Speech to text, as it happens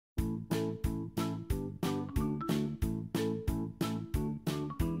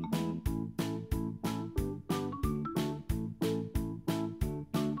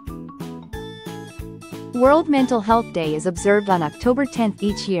World Mental Health Day is observed on October 10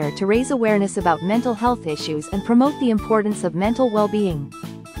 each year to raise awareness about mental health issues and promote the importance of mental well-being.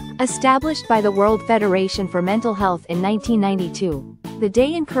 Established by the World Federation for Mental Health in 1992, the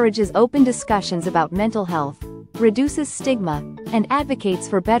day encourages open discussions about mental health, reduces stigma, and advocates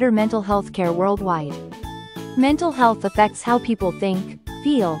for better mental health care worldwide. Mental health affects how people think,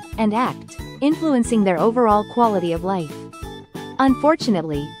 feel, and act, influencing their overall quality of life.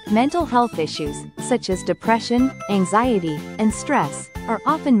 Unfortunately, mental health issues, such as depression, anxiety, and stress, are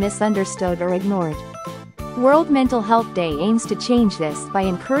often misunderstood or ignored. World Mental Health Day aims to change this by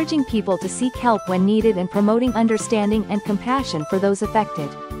encouraging people to seek help when needed and promoting understanding and compassion for those affected.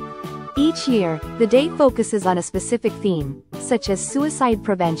 Each year, the day focuses on a specific theme, such as suicide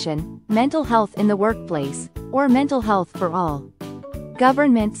prevention, mental health in the workplace, or mental health for all.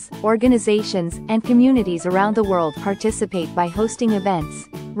 Governments, organizations, and communities around the world participate by hosting events,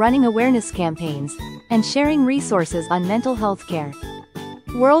 running awareness campaigns, and sharing resources on mental health care.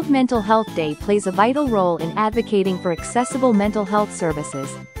 World Mental Health Day plays a vital role in advocating for accessible mental health services,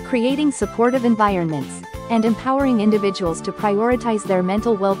 creating supportive environments, and empowering individuals to prioritize their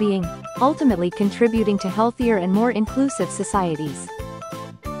mental well-being, ultimately contributing to healthier and more inclusive societies.